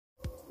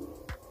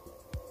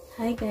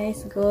Hi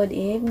guys, good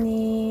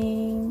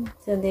evening.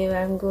 Today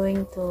I'm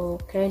going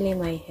to curly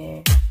my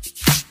hair.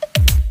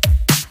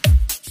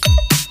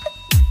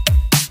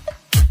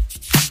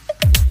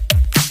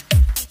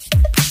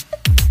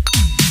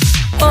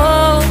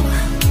 Oh,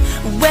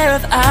 where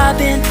have I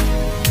been?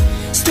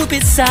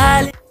 Stupid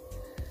silent.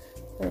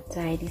 We'll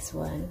try this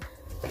one.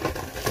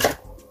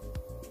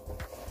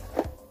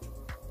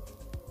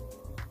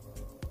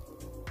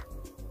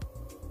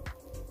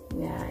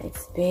 Yeah,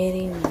 it's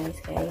very nice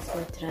guys.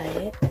 We'll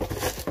try it.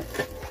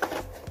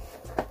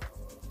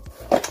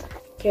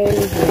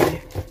 Curly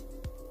hair.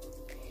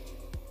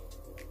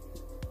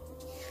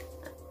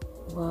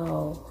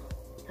 Wow.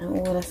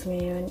 Ang oras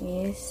ngayon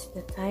is,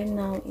 the time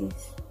now is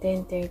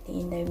 10:30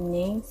 in the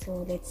evening.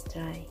 So let's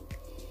try.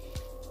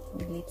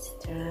 Let's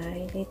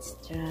try.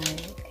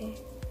 Okay.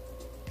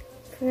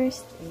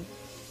 Firstly,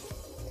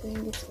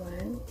 doing this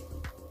one.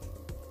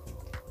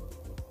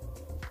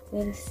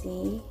 We'll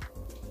see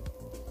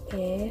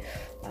if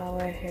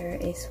our hair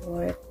is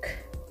work.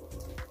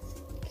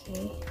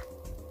 Okay.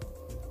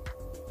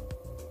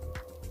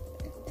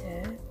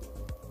 There.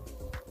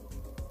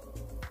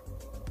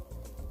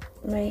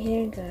 My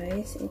hair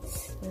guys,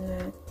 it's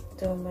not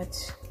too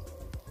much.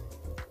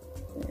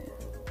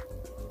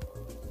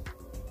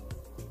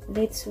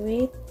 Let's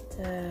wait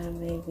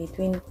maybe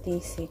 20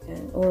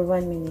 seconds or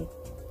 1 minute.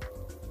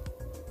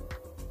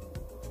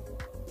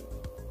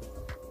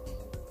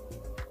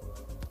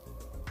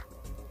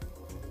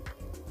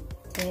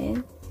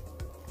 Then,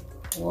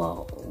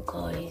 wow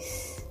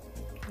guys,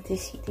 do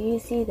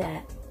you see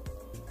that?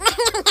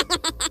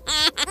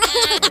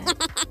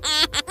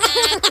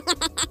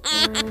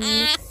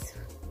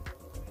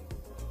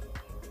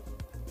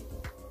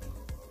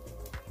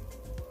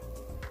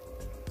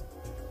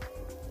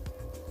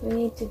 We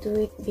need to do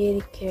it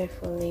very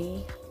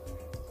carefully.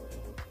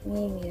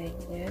 Maybe like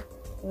that.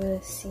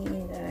 We'll see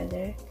in the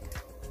other.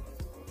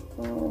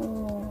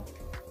 Oh.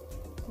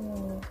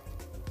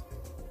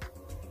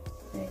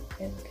 Like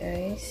that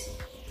guys.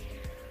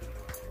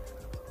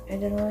 I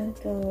don't want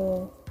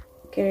to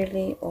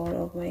curly all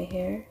of my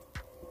hair,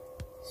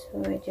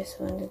 so I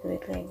just want to do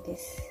it like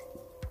this.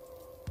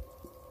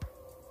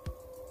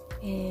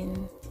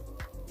 And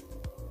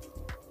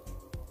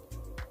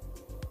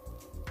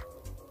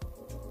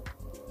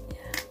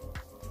yeah,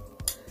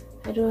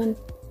 I don't want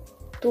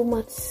too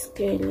much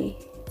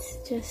curly, it's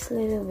just a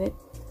little bit.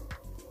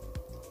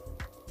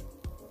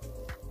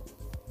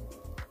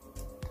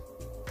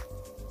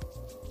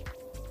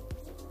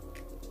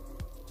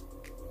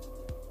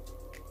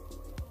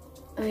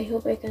 I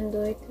hope I can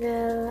do it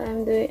well.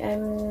 I'm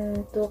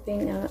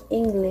talking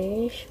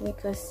English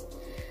because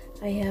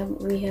we have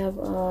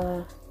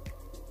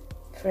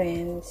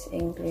friends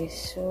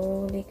English,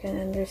 so they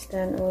can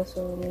understand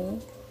also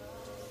me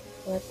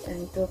what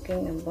I'm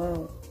talking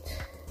about.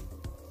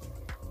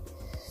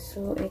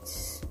 So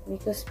it's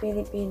because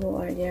Filipino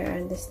are there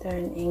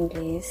understand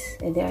English,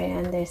 they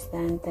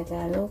understand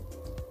Tagalog.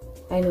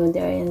 I know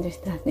they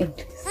understand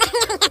English.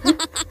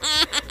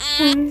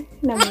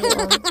 Number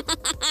one.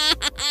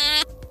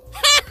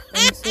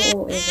 I'm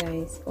so OA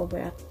guys,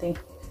 overacting.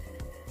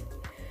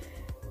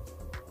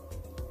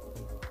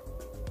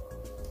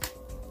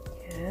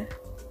 Yeah.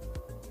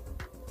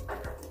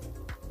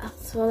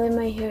 Actually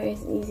my hair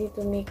is easy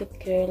to make it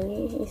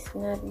curly. It's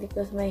not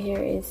because my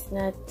hair is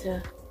not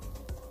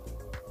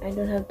I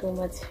don't have too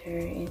much hair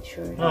in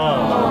short.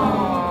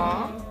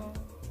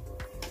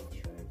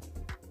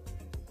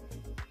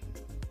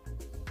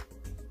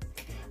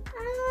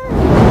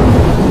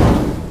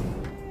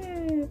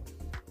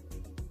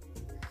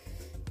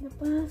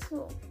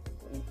 Napasok.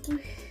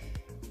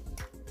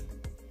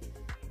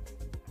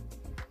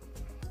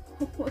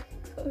 Oh my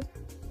god.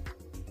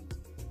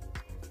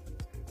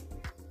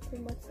 Too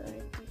much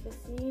RP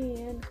kasi.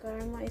 Yan,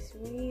 karma is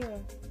real.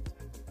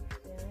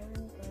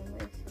 Yan, karma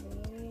is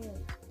real.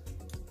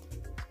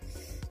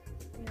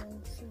 Yan,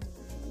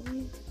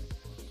 sorry.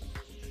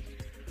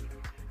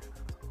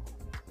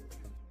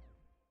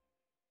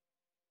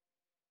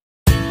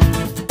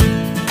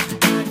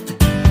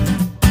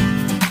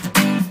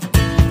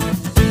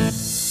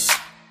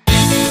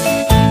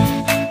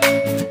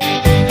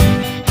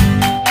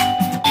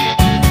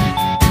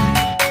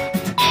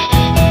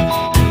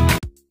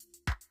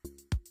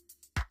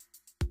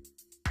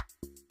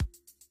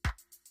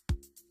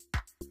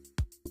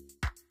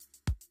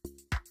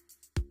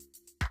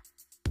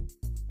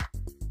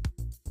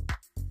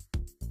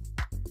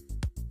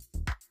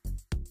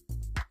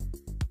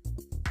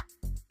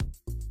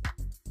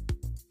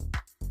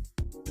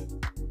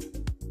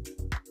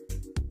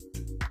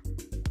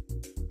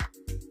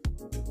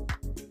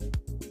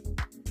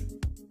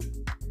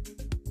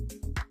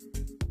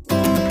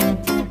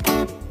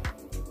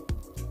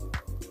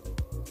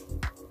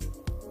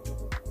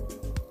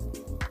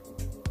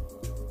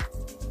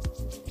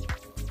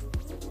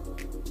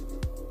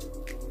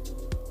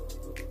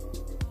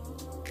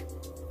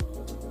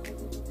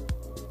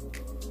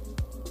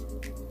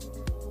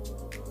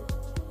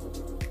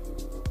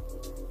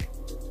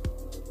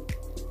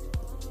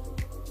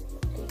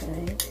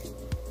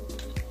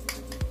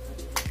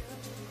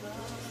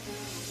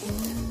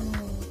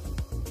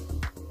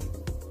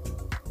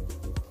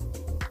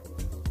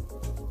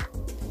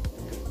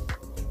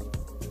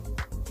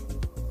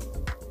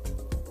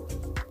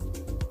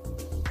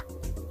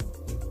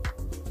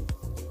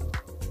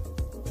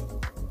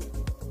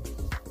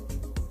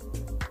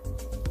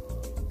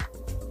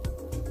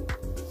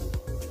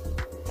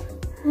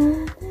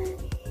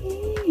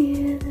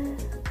 Nakikita,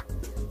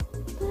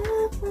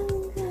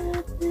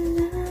 papanggap na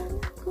lang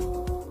ako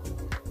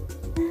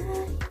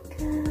na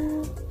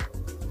ikaw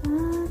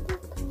at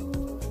ako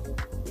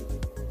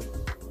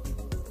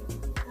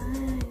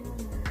ay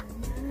wala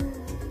na.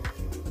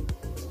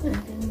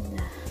 Ang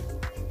ganda.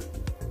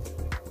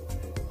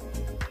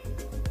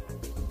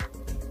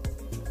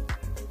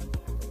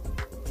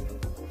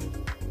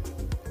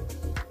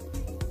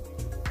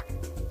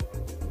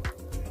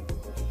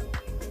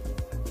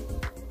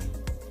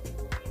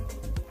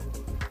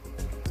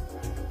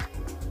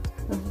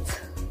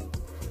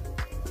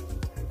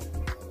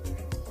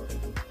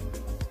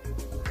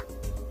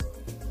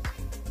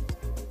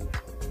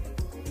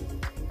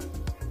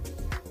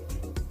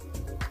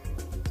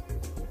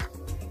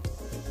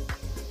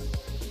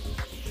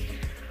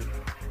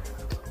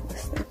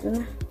 Basta ito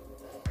na.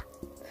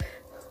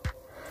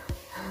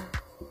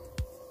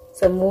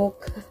 Sa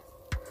mukha.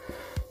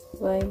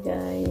 Bye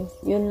guys.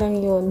 Yun lang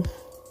yun.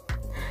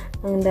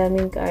 Ang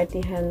daming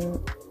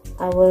kaartihan.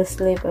 I will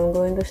sleep. I'm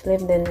going to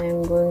sleep. Then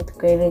I'm going to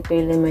curly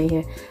my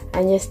hair.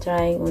 I'm just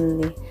trying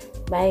only.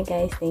 Bye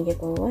guys. Thank you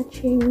for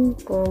watching.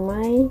 For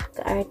my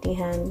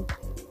kaartihan.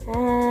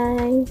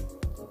 Bye.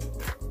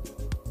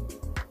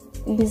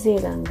 Easy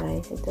lang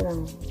guys. Ito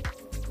lang.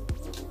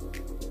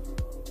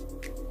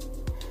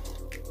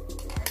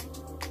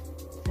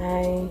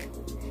 Bye.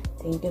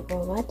 Thank you for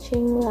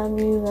watching. Love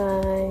you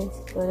guys.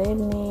 Good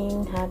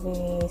evening.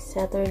 Happy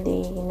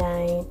Saturday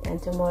night.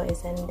 And tomorrow is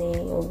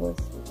Sunday,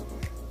 August.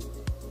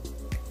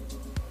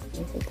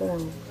 Ito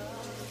lang.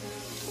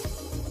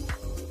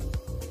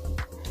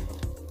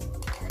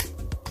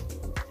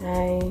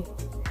 Hi.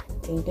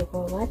 Thank you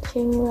for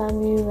watching. Love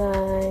you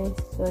guys.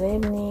 Good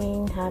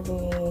evening.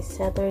 Happy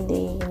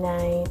Saturday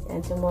night.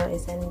 And tomorrow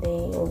is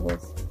Sunday,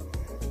 August.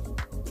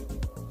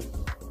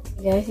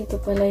 Guys, ito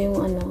pala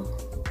yung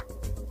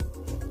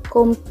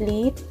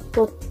complete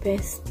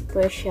toothpaste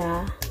po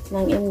siya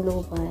ng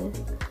Global.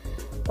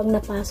 Pag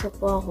napasok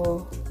po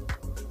ako,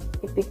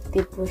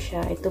 effective po siya.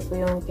 Ito po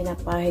yung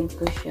pinapahid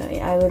ko siya.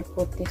 I will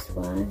put this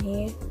one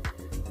here.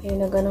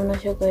 Ayun, nagano na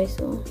siya guys.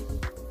 Oh.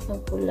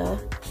 Nagpula.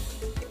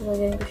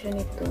 Lagyan ko siya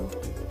nito.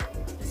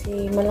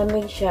 Kasi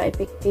malamig siya.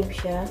 Effective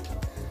siya.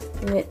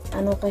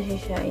 Ano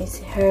kasi siya is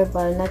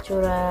herbal.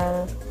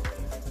 Natural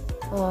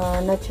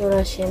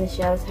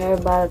essentials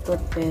herbal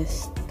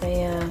toothpaste.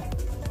 Kaya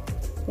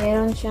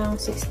meron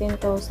siyang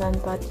 16,000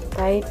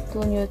 type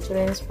 2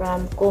 nutrients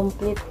from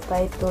complete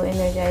type 2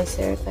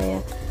 energizer.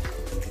 Kaya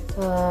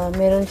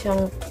meron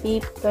siyang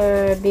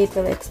pepper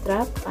beetle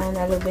extract and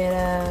aloe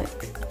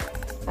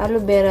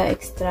vera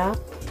extract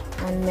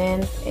and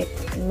mint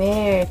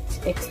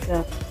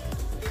extract.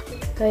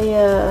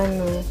 Kaya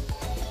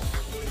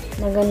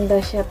maganda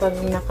siya pag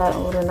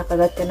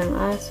nakagat ka ng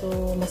aso,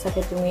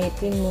 masakit yung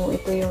ngipin mo,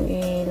 ito yung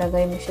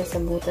ilagay mo siya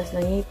sa butas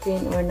ng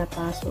ngipin or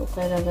napaso,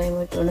 kaya lagay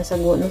mo ito,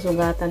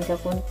 nasugatan ka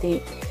kunti.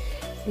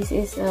 This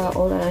is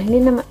all around. Hindi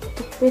naman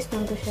toothpaste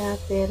lang to siya,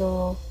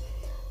 pero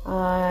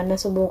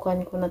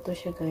nasubukan ko na to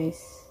siya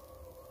guys.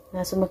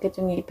 Nasumakit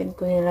yung ngipin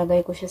ko,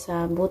 nilagay ko siya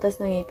sa butas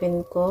ng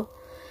ngipin ko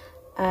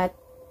at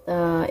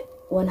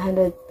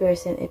 100%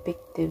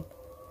 effective.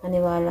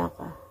 Maniwala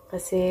ka.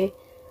 Kasi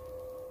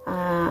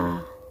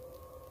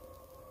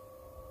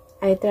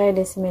I tried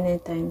this many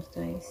times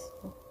guys.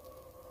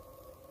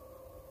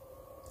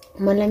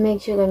 Malamig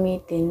siya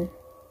gamitin.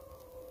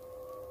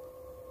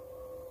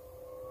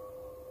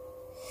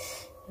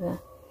 Diba?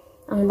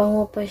 Ang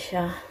bango pa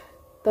siya.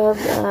 Pag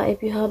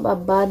if you have a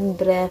bad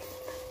breath,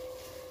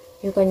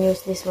 you can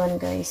use this one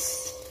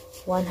guys.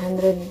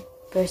 100%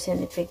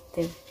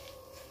 effective.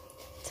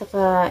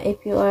 Saka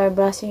if you are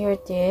brushing your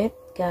teeth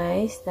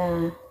guys,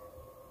 na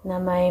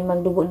may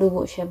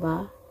magdugo-dugo siya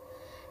ba?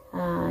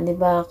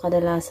 Diba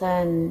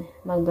kadalasan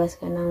mag-brush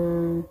ka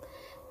ng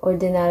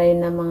ordinary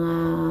na mga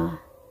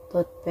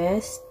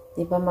toothpaste,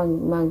 diba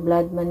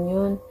mag-blood man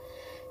yun.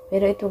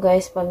 Pero ito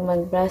guys, pag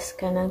mag-brush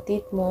ka ng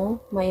teeth mo,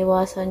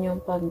 maiwasan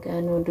yung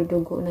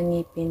dudugo ng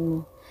ngipin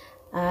mo.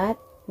 At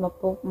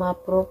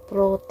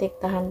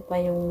maprotektahan pa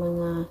yung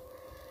mga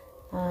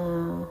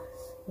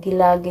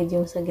gilagid,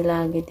 yung sa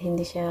gilagid,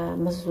 hindi siya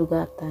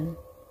masusugatan.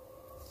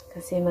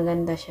 Kasi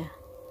maganda siya.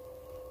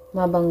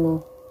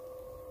 Mabango.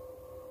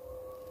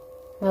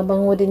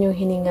 Mabango din yung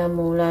hininga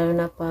mo, lalo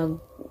na pag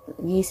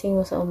gising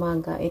mo sa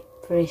umaga, it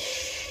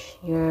fresh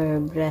your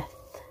breath.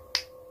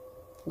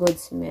 Good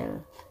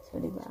smell.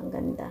 So, diba? Ang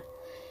ganda.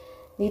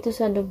 Dito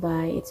sa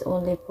Dubai, it's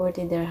only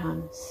 40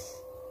 dirhams.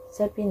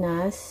 Sa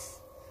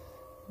Pinas,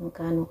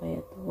 magkano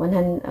kaya ito?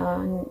 100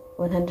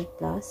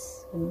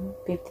 plus.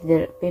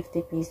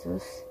 50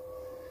 pesos.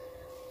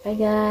 Bye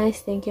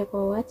guys. Thank you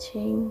for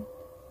watching.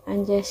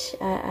 I'm just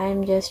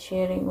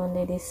sharing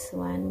only this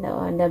one,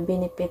 the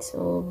benefits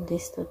of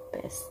this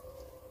toothpaste.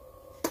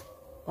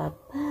 Bye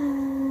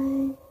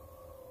bye.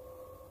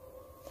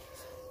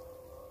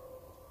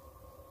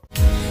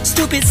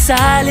 Stupid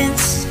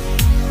silence.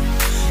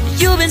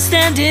 You've been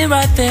standing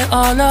right there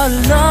all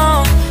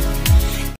along.